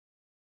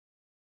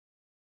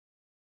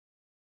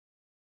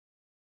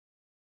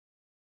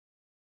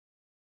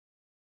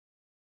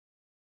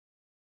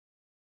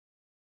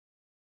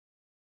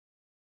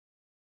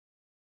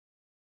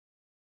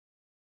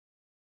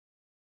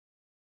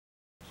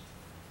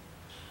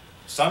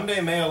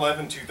Sunday, May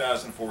 11,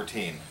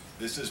 2014.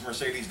 This is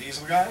Mercedes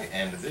Diesel Guy,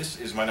 and this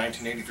is my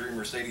 1983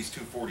 Mercedes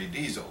 240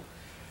 Diesel.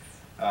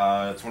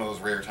 It's one of those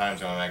rare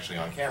times when I'm actually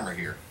on camera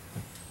here.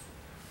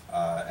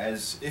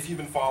 As if you've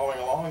been following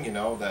along, you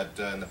know that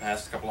in the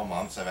past couple of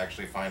months I've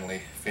actually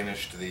finally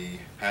finished the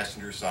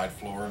passenger side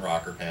floor and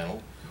rocker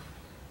panel,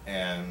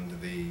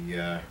 and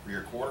the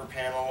rear quarter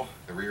panel,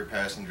 the rear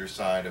passenger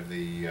side of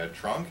the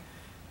trunk,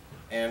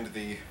 and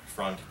the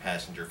front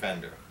passenger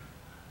fender.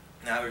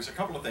 Now there's a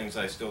couple of things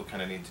I still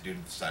kind of need to do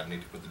to the side. I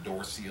need to put the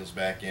door seals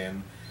back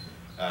in,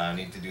 I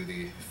need to do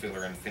the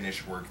filler and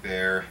finish work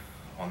there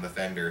on the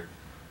fender,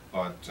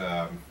 but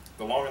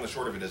the long and the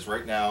short of it is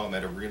right now I'm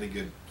at a really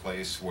good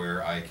place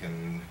where I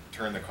can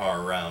turn the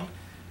car around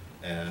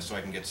so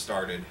I can get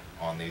started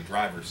on the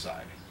driver's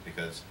side,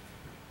 because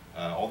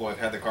although I've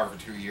had the car for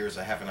 2 years,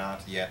 I have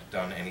not yet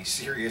done any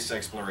serious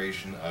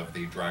exploration of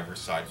the driver's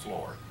side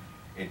floor.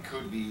 It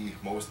could be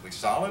mostly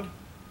solid,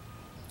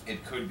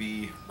 it could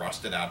be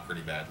rusted out pretty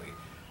badly.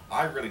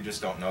 I really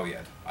just don't know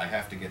yet. I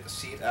have to get the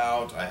seat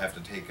out, I have to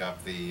take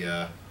up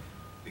the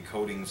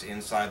coatings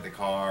inside the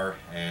car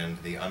and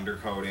the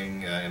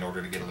undercoating in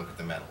order to get a look at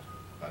the metal.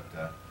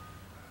 But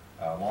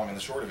long and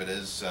the short of it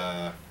is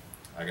I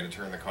got to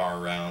turn the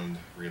car around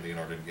really in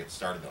order to get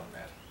started on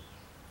that,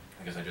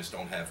 because I just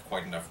don't have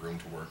quite enough room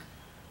to work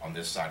on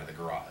this side of the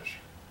garage.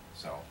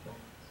 So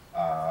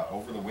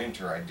over the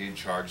winter I did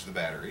charge the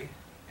battery,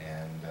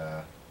 and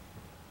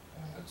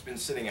it's been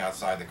sitting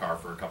outside the car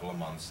for a couple of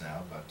months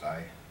now, but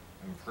I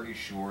am pretty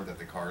sure that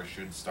the car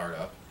should start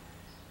up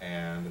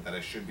and that I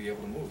should be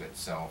able to move it.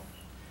 So,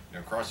 you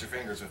know, cross your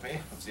fingers with me.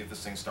 Let's see if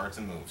this thing starts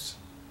and moves.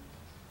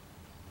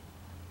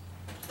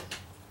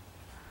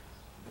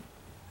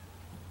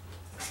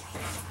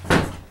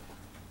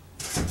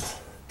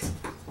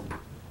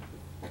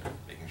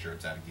 Making sure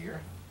it's out of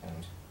gear.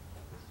 And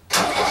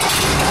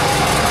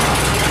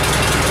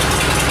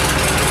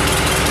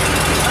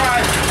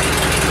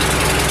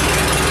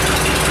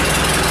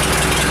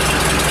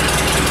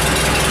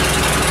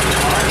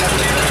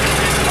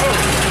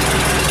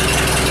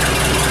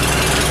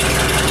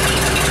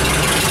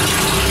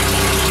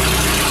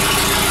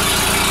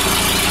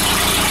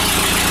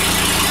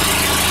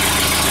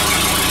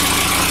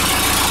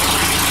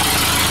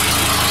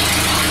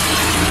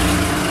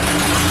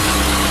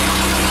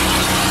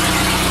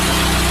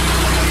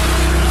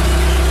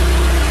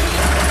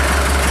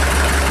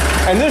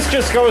And this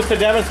just goes to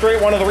demonstrate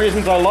one of the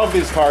reasons I love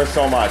these cars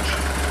so much.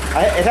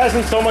 It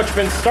hasn't so much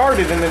been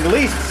started in at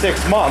least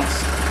 6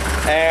 months,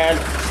 and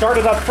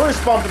started up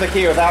first bump of the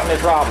key without any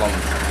problems.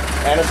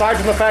 And aside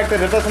from the fact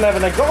that it doesn't have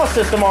an exhaust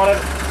system on it,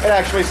 it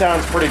actually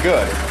sounds pretty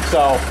good.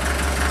 So,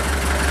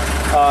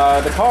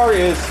 the car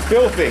is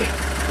filthy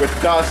with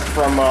dust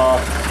from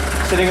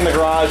sitting in the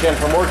garage and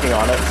from working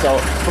on it. So,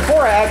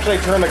 before I actually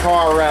turn the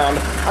car around,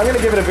 I'm going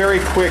to give it a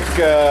very quick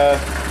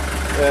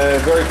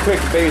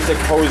basic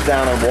hose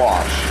down and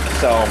wash.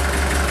 So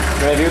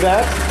I'm going to do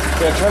that,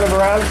 going to turn it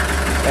around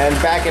and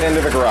back it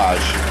into the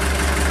garage.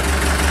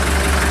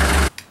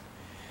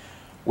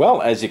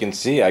 Well, as you can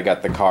see, I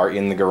got the car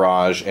in the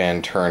garage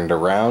and turned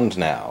around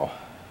now.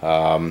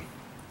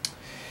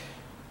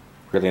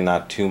 Really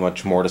not too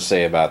much more to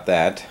say about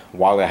that.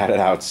 While I had it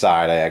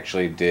outside, I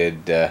actually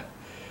did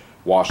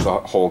wash the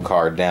whole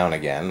car down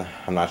again.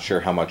 I'm not sure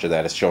how much of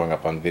that is showing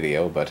up on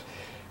video, but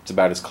it's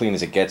about as clean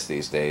as it gets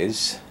these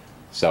days.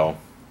 So,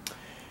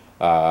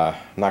 I'm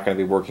not going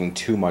to be working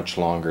too much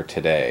longer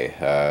today.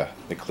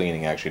 The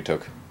cleaning actually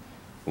took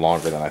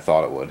longer than I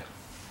thought it would.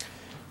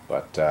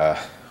 But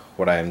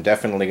what I am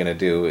definitely going to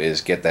do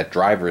is get that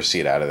driver's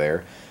seat out of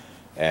there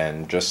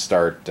and just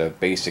start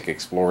basic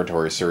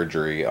exploratory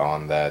surgery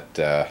on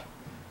that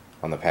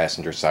on the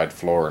passenger side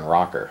floor and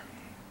rocker.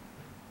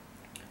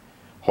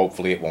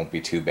 Hopefully it won't be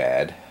too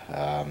bad.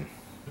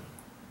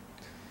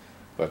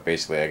 But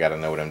basically I got to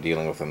know what I'm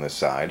dealing with on this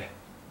side.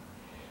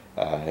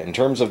 In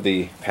terms of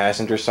the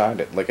passenger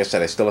side, like I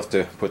said, I still have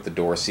to put the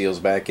door seals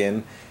back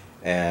in,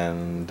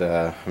 and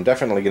I'm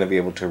definitely going to be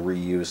able to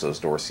reuse those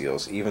door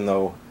seals, even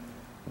though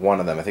one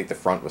of them, I think the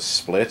front was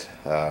split.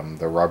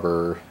 The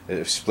rubber, it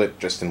was split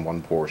just in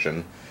one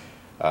portion.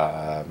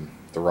 The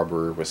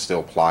rubber was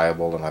still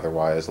pliable and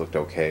otherwise looked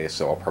okay,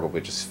 so I'll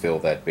probably just fill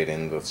that bit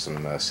in with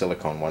some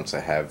silicone once I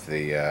have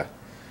the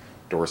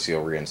door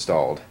seal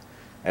reinstalled.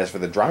 As for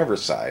the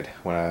driver's side,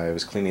 when I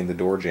was cleaning the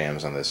door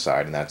jambs on this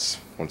side, and that's,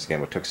 once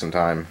again, what took some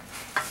time,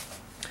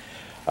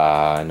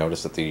 I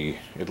noticed that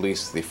at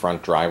least the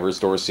front driver's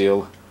door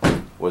seal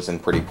was in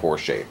pretty poor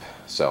shape.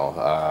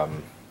 So,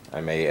 I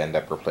may end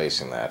up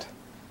replacing that.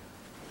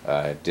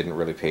 I didn't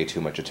really pay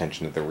too much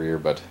attention to the rear,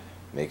 but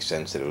it makes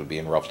sense that it would be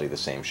in roughly the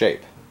same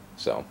shape.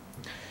 So,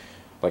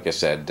 like I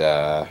said,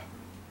 I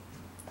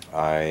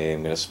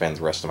am going to spend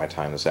the rest of my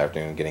time this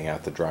afternoon getting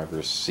out the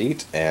driver's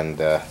seat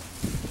and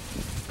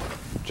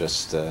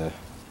just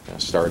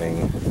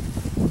starting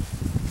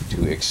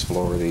to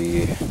explore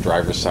the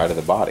driver's side of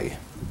the body.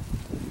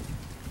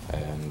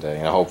 And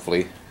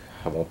hopefully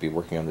I won't be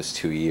working on this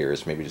 2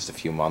 years, maybe just a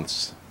few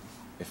months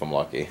if I'm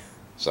lucky.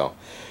 So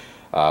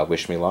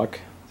wish me luck.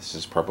 this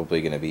is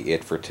probably going to be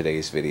it for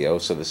today's video.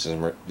 So this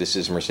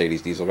is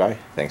Mercedes Diesel Guy.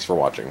 Thanks for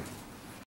watching.